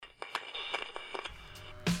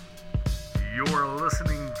You're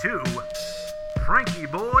listening to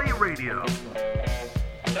FrankieBoi Radio.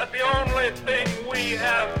 That the only thing we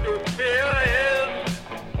have to fear is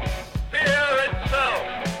fear itself.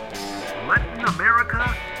 Letting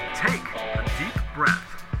America take a deep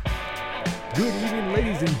breath. Good evening,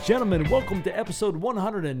 ladies and gentlemen. Welcome to episode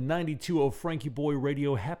 192 of FrankieBoi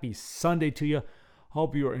Radio. Happy Sunday to you.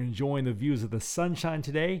 Hope you are enjoying the views of the sunshine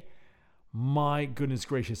today. My goodness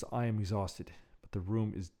gracious, I am exhausted, but the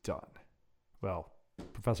room is done. Well,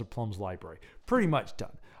 Professor Plum's library, pretty much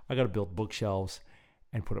done. I got to build bookshelves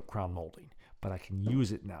and put up crown molding, but I can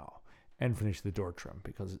use it now and finish the door trim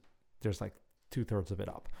because there's like 2/3 of it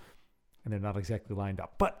up and they're not exactly lined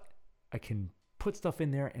up. But I can put stuff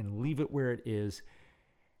in there and leave it where it is.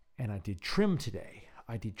 And I did trim today.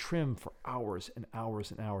 I did trim for hours and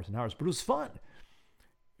hours and hours and hours, but it was fun.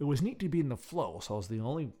 It was neat to be in the flow. So I was the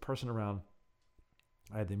only person around.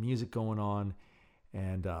 I had the music going on,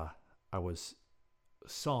 and I was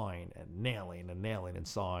sawing and nailing and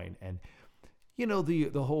sawing. And, you know,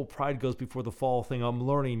 the whole pride goes before the fall thing. I'm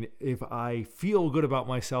learning if I feel good about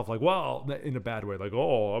myself, like, wow, in a bad way, like,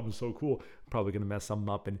 oh, I'm so cool, I'm probably going to mess something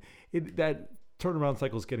up. And that turnaround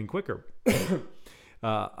cycle is getting quicker.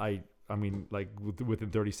 I mean, like within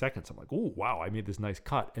 30 seconds, I'm like, oh, wow, I made this nice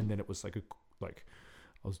cut. And then it was like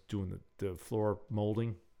I was doing the floor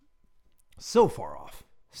molding. So far off.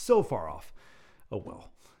 Oh,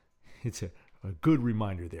 well, it's a good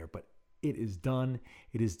reminder there, but it is done.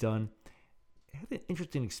 It is done. I had an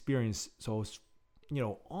interesting experience. So I was,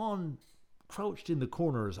 crouched in the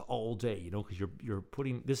corners all day, because you're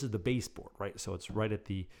putting, this is the baseboard, right? So it's right at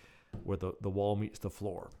where the wall meets the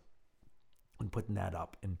floor, and putting that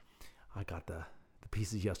up. And I got the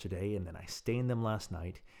pieces yesterday, and then I stained them last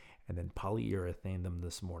night, and then polyurethaned them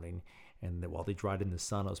this morning. And then while they dried in the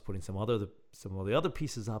sun, I was putting some of the other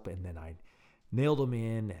pieces up, and then I nailed them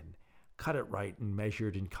in and cut it right and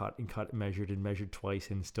measured and cut and measured and measured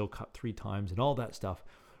twice and still cut 3 times and all that stuff.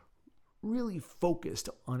 Really focused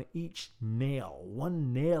on each nail,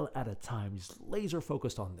 one nail at a time, just laser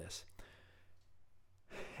focused on this.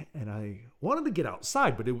 And I wanted to get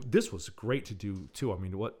outside, but this was great to do too. I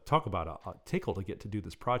mean, talk about a tickle to get to do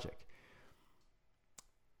this project.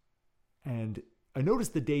 And I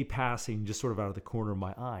noticed the day passing just sort of out of the corner of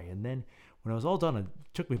my eye. And then when I was all done, it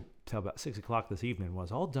took me till about 6 o'clock this evening. When I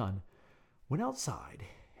was all done, went outside,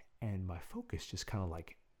 and my focus just kind of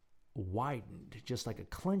like widened, just like a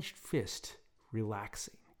clenched fist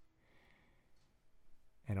relaxing.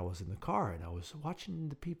 And I was in the car, and I was watching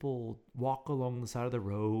the people walk along the side of the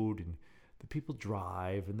road, and the people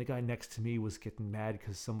drive, and the guy next to me was getting mad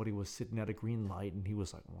because somebody was sitting at a green light, and he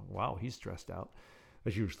was like, wow, he's stressed out.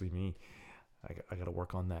 That's usually me. I got to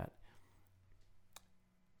work on that.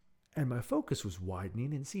 And my focus was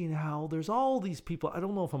widening and seeing how there's all these people. I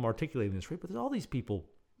don't know if I'm articulating this right, but there's all these people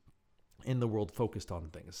in the world focused on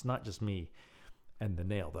things. It's not just me and the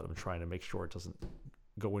nail that I'm trying to make sure it doesn't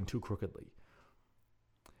go in too crookedly.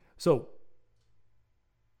 So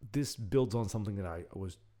this builds on something that I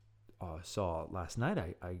saw last night.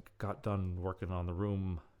 I got done working on the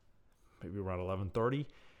room maybe around 11:30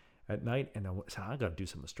 at night, and I said, I got to do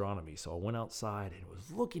some astronomy. So I went outside and was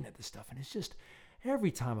looking at this stuff, and it's just,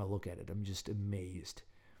 every time I look at it, I'm just amazed.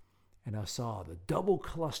 And I saw the double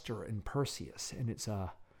cluster in Perseus, and it's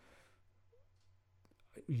a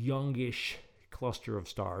youngish cluster of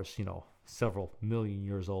stars, several million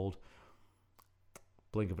years old,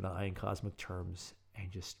 blink of an eye in cosmic terms,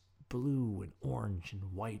 and just blue and orange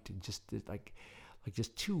and white, and just like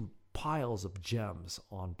just 2 piles of gems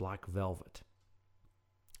on black velvet.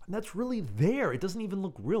 And that's really there. It doesn't even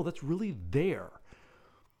look real. That's really there.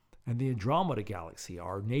 And the Andromeda Galaxy,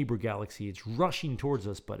 our neighbor galaxy, it's rushing towards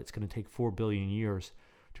us, but it's going to take 4 billion years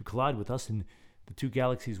to collide with us. And the 2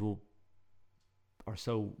 galaxies are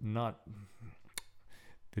so not,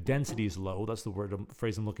 the density is low. That's the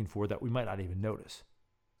phrase I'm looking for, that we might not even notice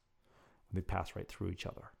when they pass right through each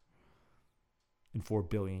other in 4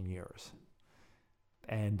 billion years.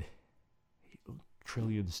 And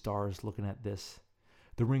trillion stars looking at this.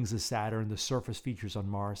 The rings of Saturn, the surface features on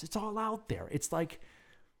Mars. It's all out there. It's like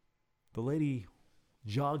the lady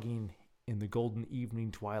jogging in the golden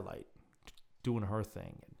evening twilight, doing her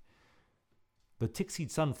thing. And the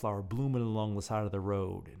tick-seed sunflower blooming along the side of the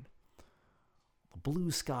road. And the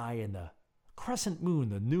blue sky and the crescent moon,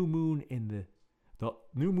 the new moon in the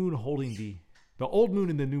new moon holding the old moon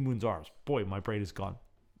in the new moon's arms. Boy, my brain is gone.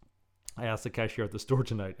 I asked the cashier at the store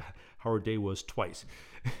tonight how her day was twice.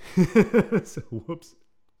 So, whoops.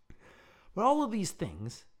 But all of these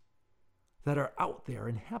things that are out there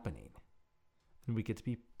and happening, and we get to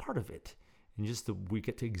be part of it, and just we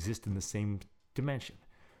get to exist in the same dimension.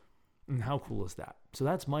 And how cool is that? So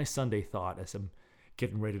that's my Sunday thought as I'm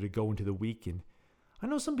getting ready to go into the week. And I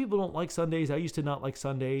know some people don't like Sundays. I used to not like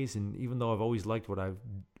Sundays. And even though I've always liked what I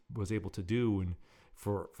was able to do and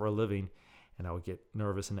for a living, and I would get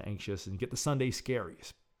nervous and anxious and get the Sunday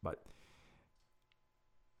scaries. But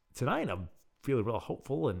tonight I'm feeling real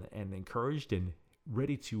hopeful and encouraged and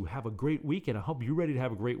ready to have a great week. And I hope you're ready to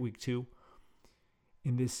have a great week too.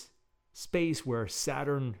 In this space where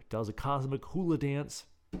Saturn does a cosmic hula dance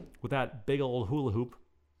with that big old hula hoop.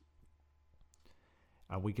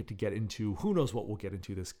 And we get into, who knows what we'll get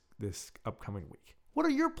into this upcoming week. What are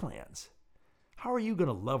your plans? How are you going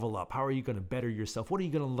to level up? How are you going to better yourself? What are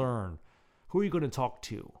you going to learn? Who are you going to talk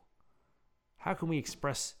to? How can we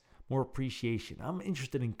express more appreciation? I'm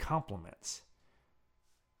interested in compliments.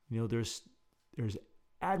 There's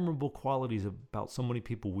admirable qualities about so many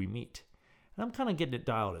people we meet. And I'm kind of getting it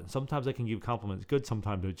dialed in. Sometimes I can give compliments good.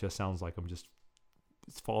 Sometimes it just sounds like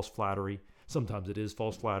it's false flattery. Sometimes it is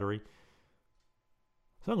false flattery.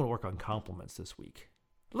 So I'm going to work on compliments this week.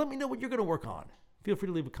 Let me know what you're going to work on. Feel free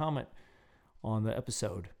to leave a comment on the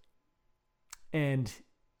episode. And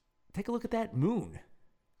take a look at that moon.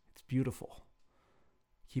 It's beautiful.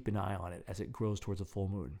 Keep an eye on it as it grows towards a full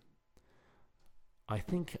moon. I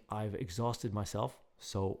think I've exhausted myself,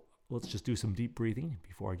 so let's just do some deep breathing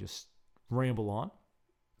before I just ramble on.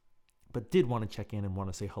 But did want to check in and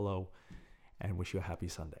want to say hello and wish you a happy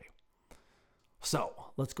Sunday. So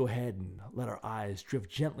let's go ahead and let our eyes drift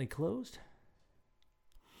gently closed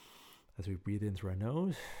as we breathe in through our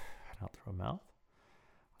nose and out through our mouth.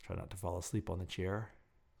 I'll try not to fall asleep on the chair.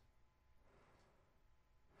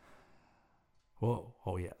 Whoa,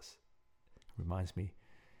 oh yes. It reminds me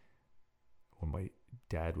when my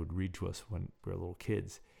dad would read to us when we were little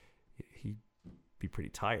kids, he'd be pretty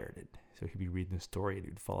tired. And so he'd be reading a story and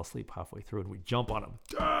he'd fall asleep halfway through and we'd jump on him.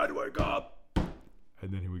 Dad, wake up!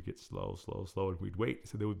 And then he would get slow, and we'd wait.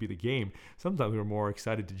 So there would be the game. Sometimes we were more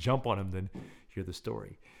excited to jump on him than hear the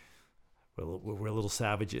story. We're little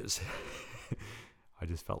savages. I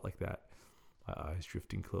just felt like that. My eyes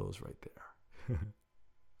drifting closed right there.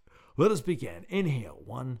 Let us begin. Inhale.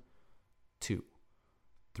 1, 2,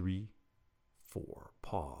 3, 4.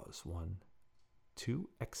 Pause. 1, 2.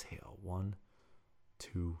 Exhale. 1,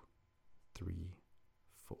 2, 3,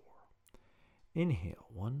 4. Inhale.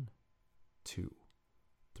 1, 2,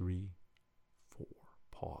 3, 4.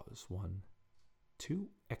 Pause. 1, 2.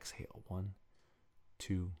 Exhale. 1,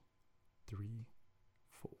 2, 3,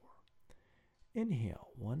 4. Inhale.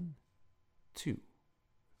 1, 2,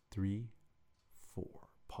 3, 4.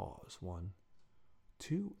 Pause. 1,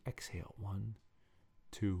 2. Exhale. 1,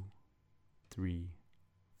 2, 3,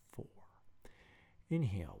 4.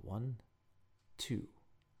 Inhale. 1, 2,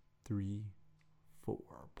 3, 4.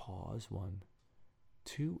 Pause. 1,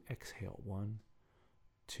 2. Exhale. 1,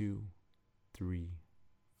 2, 3,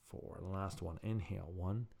 4. And the last one. Inhale.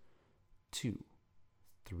 1, 2,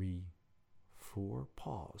 3, 4.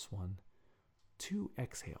 Pause. 1, 2.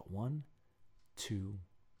 Exhale. 1, 2,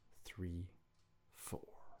 3, 4.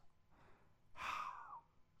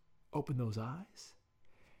 Open those eyes.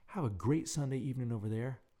 Have a great Sunday evening over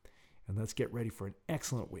there. And let's get ready for an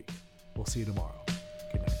excellent week. We'll see you tomorrow.